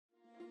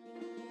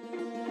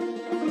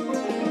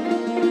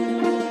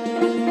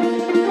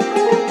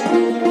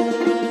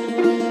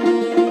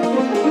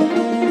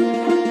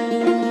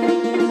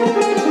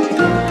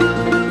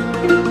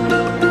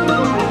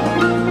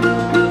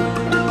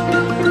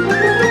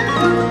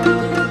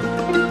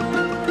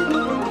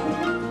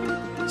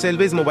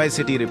सेलवेज mobile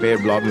city repair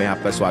blog में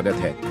आपका स्वागत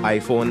है।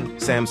 आईफोन,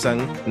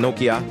 सैमसंग,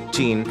 नोकिया,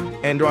 चीन,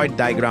 एंड्रॉयड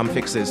डायग्राम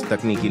फिक्सेस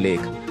तकनीकी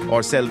लेख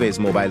और सेलवेज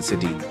मोबाइल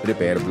सिटी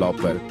रिपेयर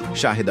ब्लॉग पर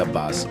शाहिद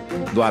अब्बास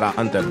द्वारा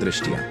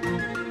अंतर्दृष्टियां।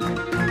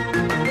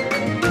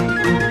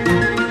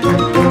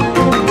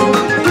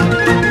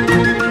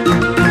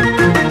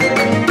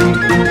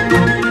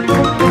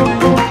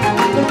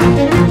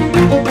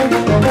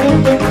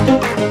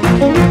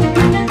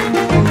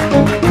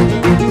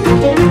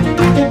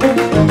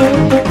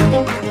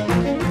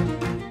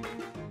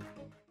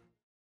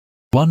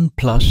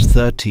 OnePlus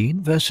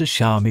 13 versus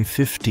Xiaomi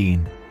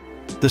 15.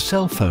 The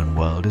cell phone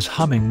world is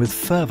humming with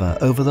fervor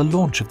over the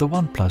launch of the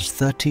OnePlus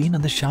 13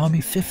 and the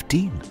Xiaomi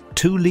 15,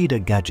 two leader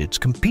gadgets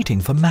competing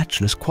for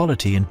matchless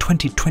quality in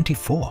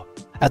 2024.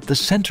 At the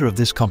center of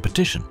this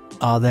competition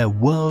are their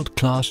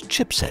world-class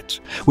chipsets,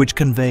 which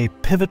convey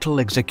pivotal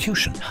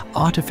execution,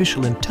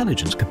 artificial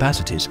intelligence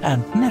capacities,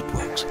 and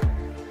networks.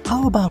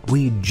 How about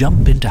we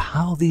jump into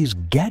how these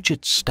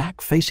gadgets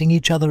stack facing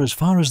each other as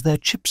far as their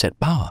chipset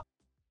power?